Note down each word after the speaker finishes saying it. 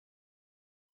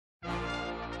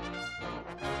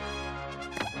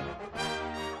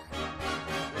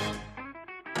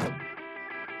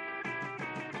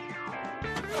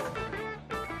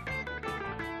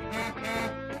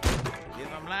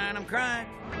mind I'm crying.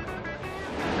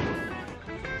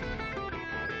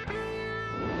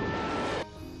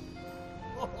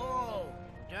 Whoa,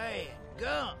 Dad,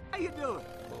 gum. How you doing?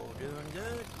 Oh, doing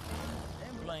good.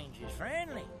 Them planes is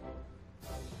friendly.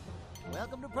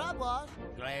 Welcome to Prod Wash.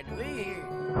 Glad to be here.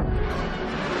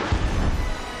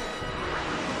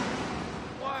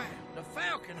 Why, the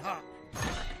Falcon Hawk.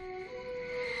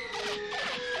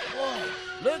 Whoa,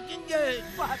 looking good.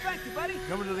 Why, thank you, buddy.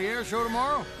 Coming to the air show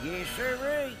tomorrow? Yes, sir,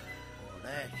 Ray. Well,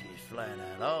 that's just flat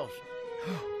out awesome.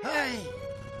 Hey,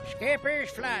 Skipper's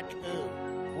Flight School.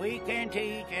 We can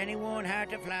teach anyone how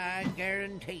to fly,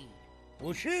 guaranteed.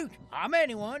 Well, shoot, I'm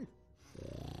anyone.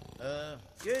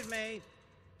 Excuse me.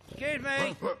 Excuse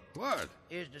me. What?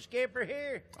 Is the skipper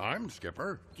here? I'm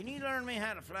skipper. Can you learn me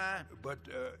how to fly? But,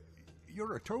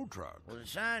 you're a tow truck. Well, the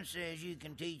sign says you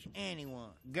can teach anyone,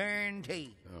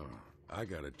 guaranteed. Oh, I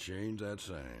gotta change that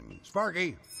sign.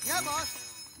 Sparky, Yeah,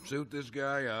 boss. suit this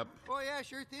guy up. Oh, yeah,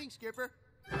 sure thing, Skipper.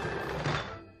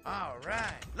 All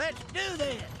right, let's do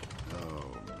this.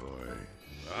 Oh, boy.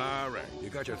 All right, you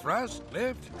got your thrust,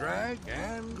 lift, drag,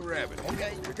 and gravity.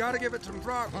 Okay. You gotta give it some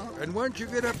throttle. And once you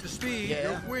get up to speed,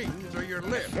 Yeah. your wings are your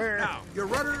lift. Sure. Now, your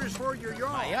rudder is for your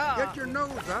yaw. My yaw. Get your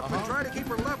nose up and try to keep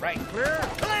her level. Right. Clear?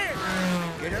 Clear!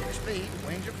 Get up to speed,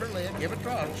 wings are for lift, give it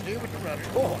throttle, steer with the rudder.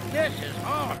 Boy, this is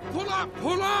hard. Pull up!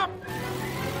 Pull up!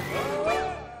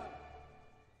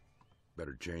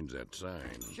 Better change that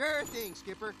sign. Sure thing,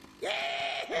 Skipper. Steady,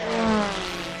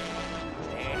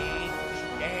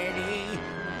 steady.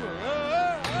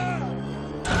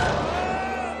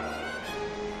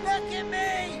 Look at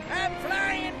me! I'm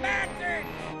flying backwards!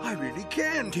 I really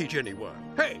can teach anyone.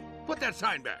 Hey, put that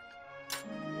sign back.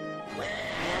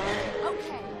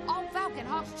 Okay, all Falcon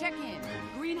Hawks check in.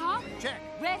 Green Hawk? Check.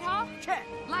 Red Hawk? Check.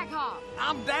 Black Hawk?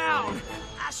 I'm down.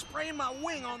 I sprained my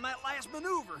wing on that last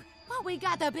maneuver. Well, we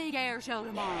got the big air show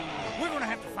tomorrow. We're gonna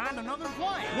have to find another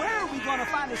plane. Where are we gonna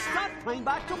find a stunt plane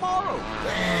by tomorrow?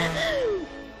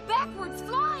 Backwards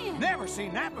flying! Never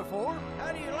seen that before.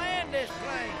 How do you land this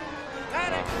plane?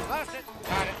 Got it, lost it,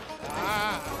 got it.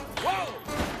 Whoa!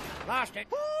 Lost it.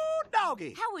 Ooh,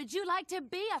 doggy. How would you like to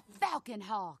be a Falcon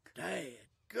Hawk? Dad,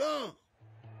 gum.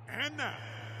 And now,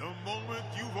 the moment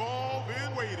you've all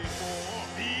been waiting for,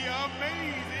 the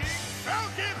amazing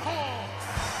Falcon Hawk!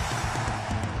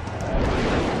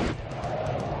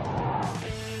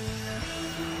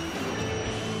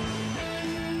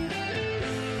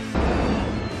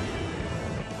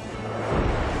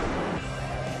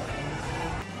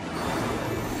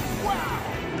 Wow!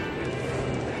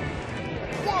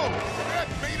 Whoa! That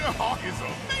Beta Hawk is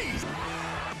amazing!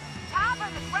 Time for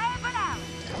the grand finale.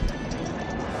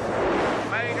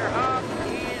 Vader Hawk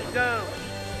is go.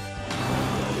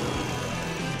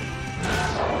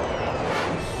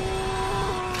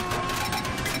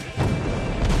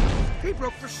 He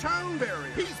broke the sound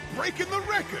barrier. He's breaking the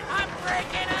record! I'm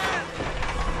breaking up!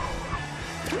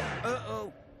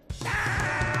 Uh-oh.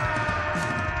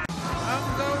 Ah!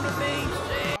 I'm gonna be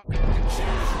sick.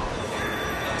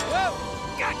 Whoa!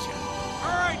 Gotcha!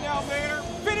 All right, now, Vader,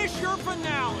 finish your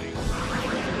finale.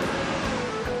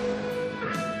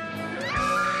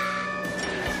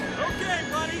 Okay,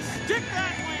 buddy, stick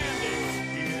that landing.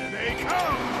 Here they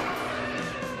come!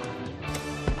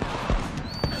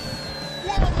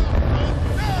 What a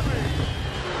finale!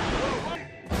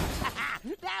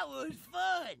 That was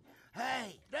fun.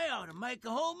 Hey, they ought to make a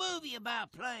whole movie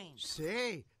about planes.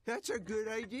 Say, that's a good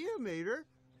idea, Mater.